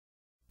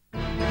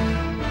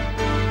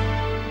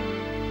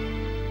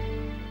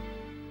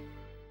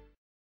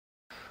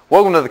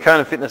Welcome to the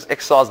Conan Fitness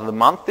Exercise of the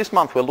Month. This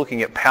month we're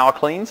looking at power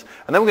cleans,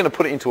 and then we're going to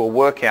put it into a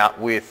workout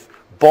with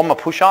bomber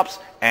push-ups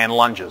and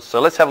lunges.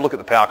 So let's have a look at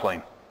the power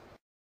clean.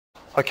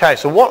 Okay,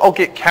 so what I'll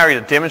get Carrie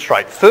to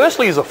demonstrate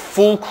firstly is a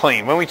full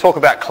clean. When we talk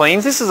about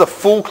cleans, this is a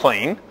full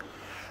clean.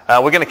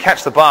 We're going to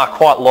catch the bar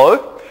quite low.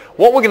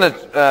 What we're going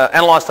to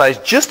analyse today is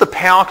just a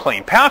power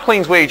clean. Power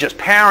cleans where you're just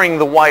powering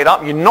the weight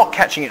up. You're not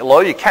catching it low.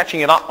 You're catching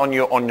it up on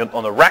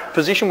the rack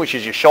position, which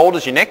is your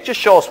shoulders, your neck.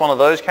 Just show us one of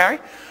those, Carrie.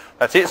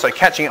 That's it, so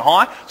catching it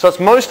high. So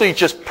it's mostly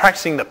just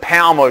practicing the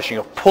power motion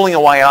of pulling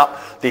away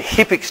up, the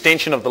hip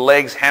extension of the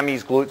legs,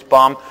 hammies, glutes,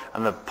 bum,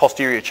 and the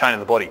posterior chain of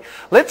the body.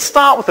 Let's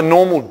start with a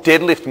normal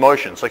deadlift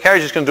motion. So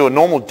Carrie's just going to do a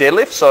normal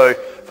deadlift. So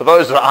for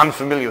those that are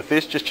unfamiliar with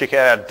this, just check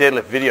out our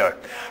deadlift video.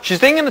 She's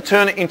then going to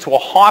turn it into a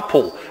high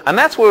pull, and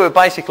that's where we're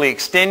basically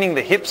extending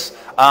the hips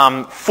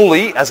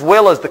fully as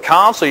well as the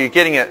calves, so you're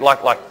getting it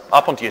like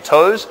up onto your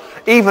toes.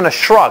 Even a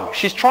shrug.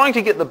 She's trying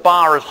to get the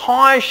bar as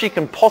high as she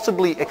can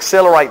possibly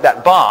accelerate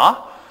that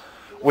bar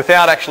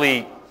without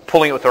actually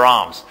pulling it with her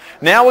arms.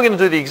 Now we're going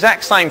to do the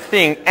exact same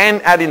thing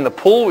and add in the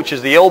pull, which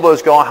is the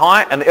elbows go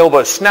high and the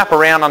elbows snap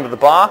around under the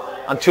bar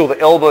until the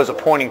elbows are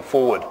pointing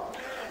forward.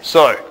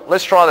 So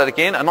let's try that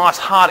again. A nice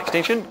hard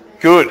extension.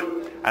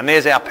 Good. And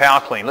there's our power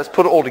clean. Let's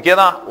put it all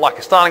together,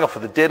 like starting off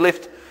with the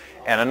deadlift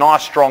and a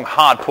nice strong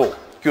hard pull.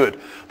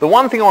 Good. The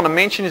one thing I want to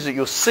mention is that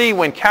you'll see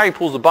when Carrie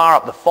pulls the bar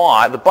up the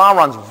thigh, the bar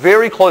runs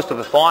very close to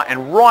the thigh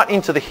and right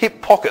into the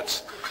hip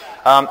pockets.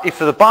 If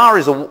the bar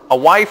is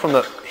away from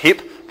the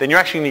hip, then you're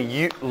actually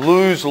going to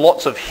lose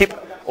lots of hip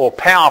or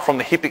power from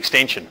the hip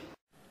extension.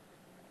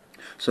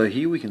 So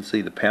here we can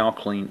see the power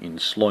clean in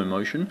slow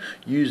motion,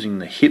 using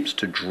the hips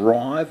to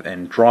drive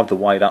the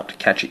weight up to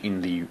catch it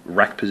in the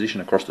rack position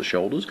across the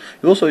shoulders.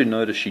 You also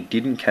notice she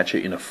didn't catch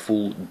it in a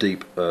full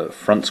deep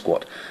front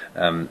squat.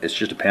 It's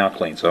just a power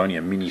clean, so only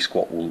a mini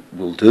squat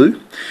will do.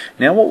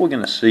 Now what we're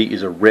going to see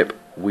is a rep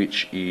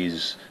which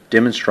is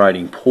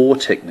demonstrating paw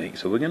technique.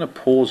 So we're going to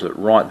pause it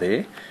right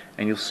there,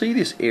 and you'll see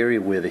this area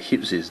where the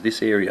hips is,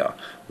 this area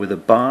where the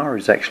bar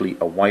is actually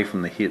away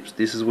from the hips.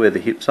 This is where the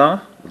hips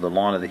are, the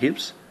line of the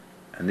hips.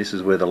 And this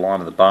is where the line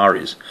of the bar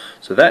is.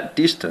 So that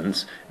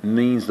distance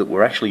means that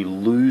we're actually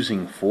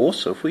losing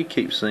force. So if we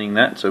keep seeing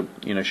that, so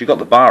you know she got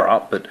the bar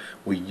up, but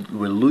we're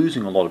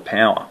losing a lot of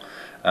power.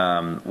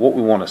 What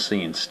we want to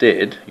see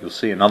instead, you'll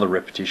see another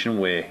repetition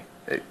where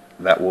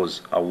that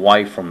was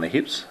away from the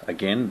hips.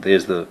 Again,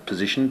 there's the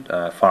position,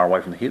 far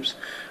away from the hips.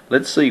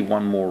 Let's see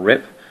one more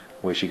rep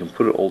where she can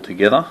put it all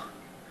together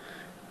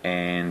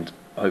and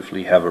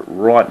hopefully have it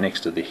right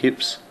next to the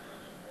hips.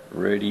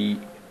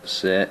 Ready,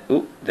 set,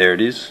 oh, there it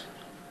is.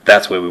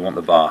 That's where we want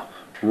the bar,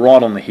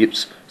 right on the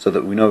hips, so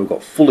that we know we've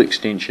got full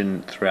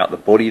extension throughout the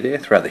body there,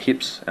 throughout the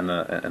hips and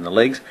the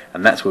legs,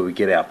 and that's where we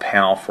get our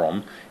power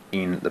from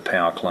in the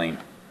power clean.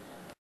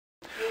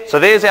 So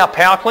there's our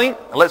power clean,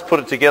 and let's put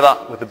it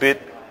together with a bit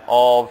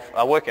of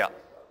a workout.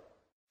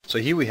 So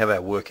here we have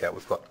our workout.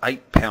 We've got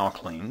 8 power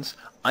cleans,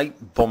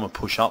 8 bomber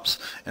push-ups,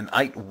 and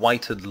 8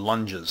 weighted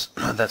lunges.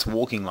 That's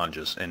walking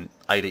lunges, and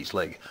 8 each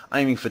leg,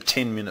 aiming for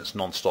 10 minutes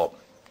non-stop.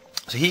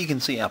 So here you can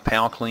see our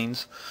power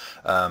cleans,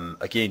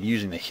 again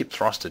using the hip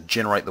thrust to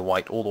generate the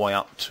weight all the way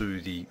up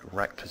to the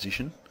rack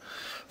position.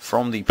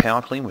 From the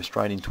power clean we're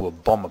straight into a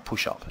bomber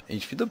push-up.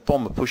 If you do the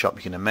bomber push-up,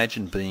 you can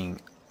imagine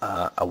being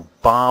a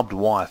barbed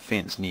wire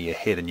fence near your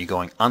head, and you're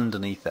going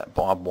underneath that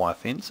barbed wire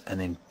fence and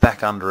then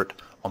back under it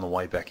on the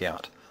way back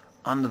out.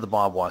 Under the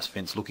barbed wire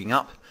fence, looking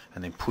up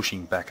and then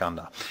pushing back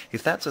under.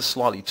 If that's a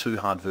slightly too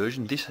hard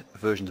version, this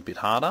version's a bit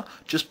harder,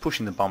 just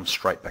pushing the bum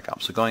straight back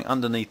up. So going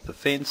underneath the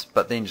fence,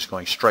 but then just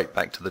going straight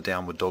back to the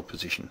downward dog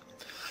position.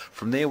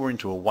 From there we're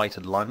into a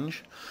weighted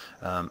lunge.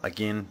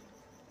 Again,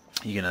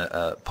 you're going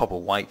to pop a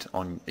weight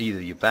on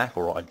either your back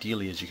or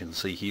ideally, as you can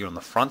see here, on the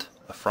front,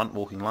 a front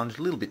walking lunge,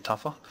 a little bit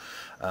tougher,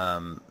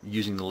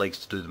 using the legs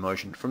to do the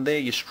motion. From there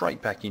you're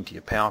straight back into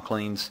your power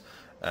cleans,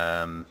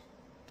 and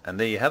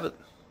there you have it.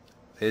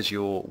 There's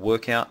your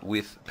workout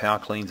with power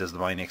cleans as the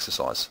main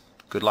exercise.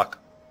 Good luck.